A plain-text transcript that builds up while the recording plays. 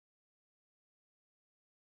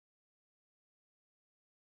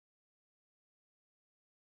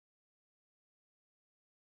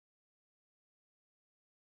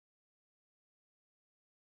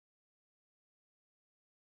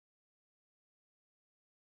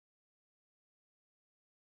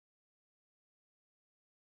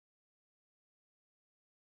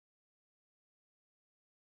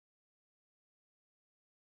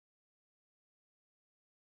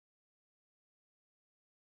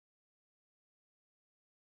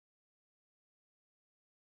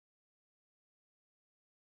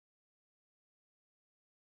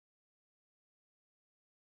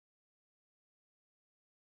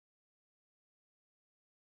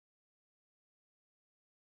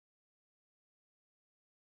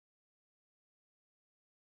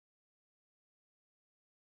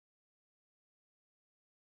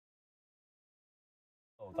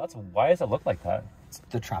That's why does it look like that? It's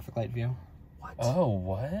the traffic light view. What? Oh,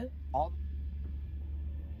 what? All.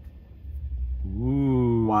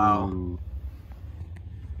 Ooh. Wow.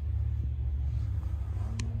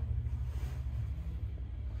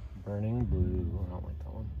 Burning blue. I don't like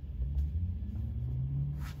that one.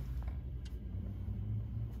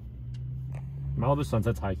 Malibu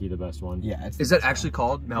Sunset's high key the best one. Yeah. Is that actually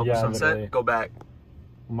called Malibu Sunset? Literally. Go back.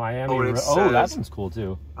 Miami. Oh, that one's cool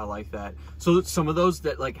too. I like that. So some of those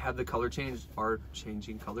that like have the color change are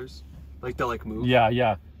changing colors, like they'll like move. Yeah,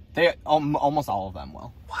 yeah. They almost all of them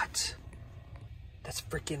will. What? That's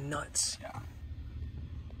freaking nuts. Yeah.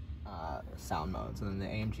 Sound modes, and then the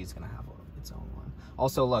AMG's gonna have its own one.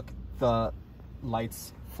 Also, look, the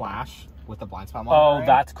lights flash with the blind spot monitor. Oh,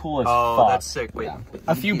 that's cool as fuck. Oh, that's sick. Wait, yeah.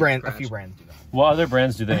 a few brands do that. What other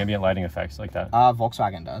brands do the ambient lighting effects like that?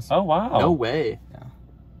 Volkswagen does. Oh wow. No way. Yeah.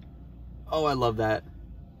 Oh, I love that.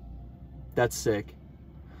 That's sick.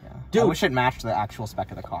 Yeah. Dude, I wish it matched the actual spec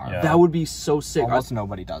of the car. Yeah. That would be so sick. Almost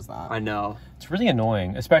nobody does that. I know. It's really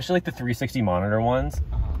annoying, especially like the 360 monitor ones.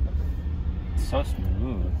 It's so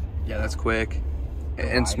smooth. Yeah, that's quick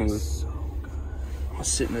and smooth. So good. I'm gonna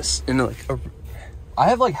sit in this I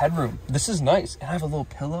have like headroom. This is nice, and I have a little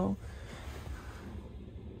pillow.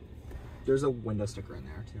 There's a window sticker in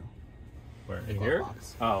there too. Where in here?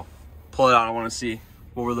 Box. Oh, Pull it out. I want to see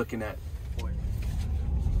what we're looking at.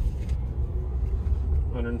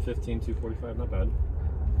 115, 245, not bad.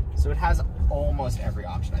 So it has almost every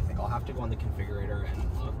option. I think I'll have to go on the configurator and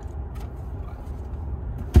look.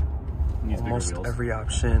 Needs bigger Almost wheels. every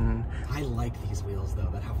option. I like these wheels though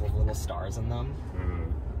that have the little stars in them,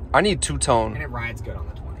 I need two-tone. and it rides good on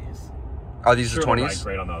the 20s. Are these the Sure, it'll ride 20s?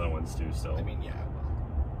 great on the other ones too. Still. I mean, yeah.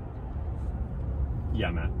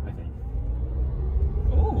 Yeah, Matt. I think.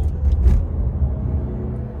 Oh.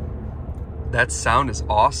 That sound is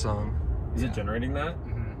awesome. Is it generating that?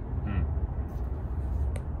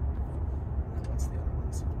 What's the other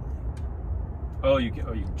ones? Oh, you can.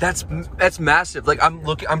 Oh, you. Can That's massive. Like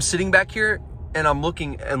I'm sitting back here and I'm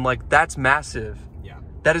looking and like that's massive. Yeah.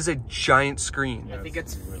 That is a giant screen. Yeah, I think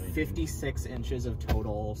it's really 56 inches of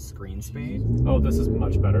total screen space. Oh, this is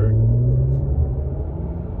much better.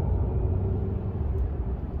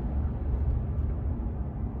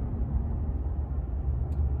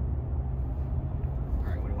 All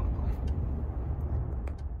right, what do you want to play?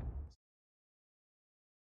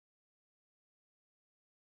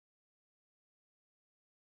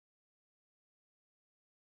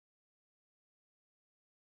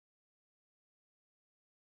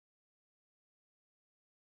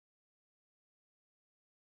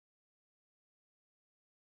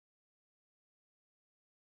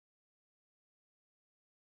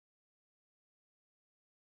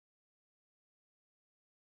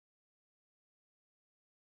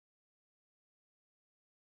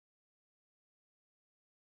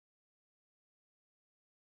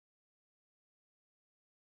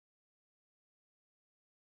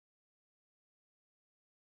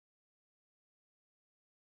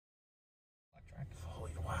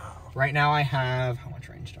 Holy wow. Right now I have, how much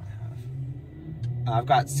range do I have? I've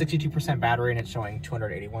got 62% battery and it's showing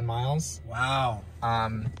 281 miles. Wow.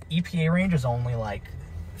 EPA range is only like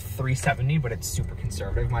 370, but it's super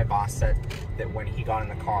conservative. My boss said that when he got in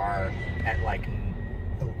the car at like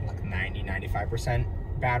 90,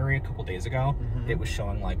 95% battery a couple days ago, it was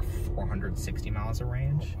showing like 460 miles of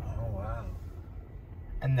range. Oh, wow.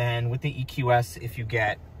 And then with the EQS, if you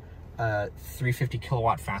get a 350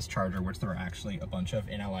 kilowatt fast charger, which there are actually a bunch of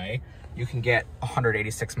in LA, you can get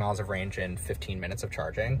 186 miles of range in 15 minutes of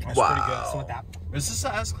charging. That's Wow. pretty good. So with that, Is this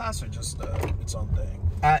an S-Class or just its own thing?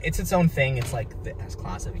 it's its own thing. It's like the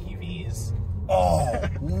S-Class of EVs. Oh,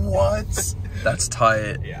 what? That's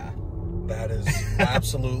tight. Yeah. That is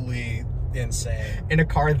absolutely insane. In a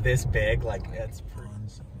car this big, like, it's pretty...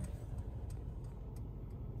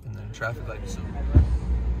 And then traffic light. So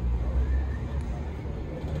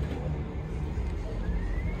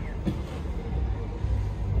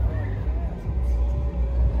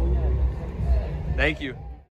thank you.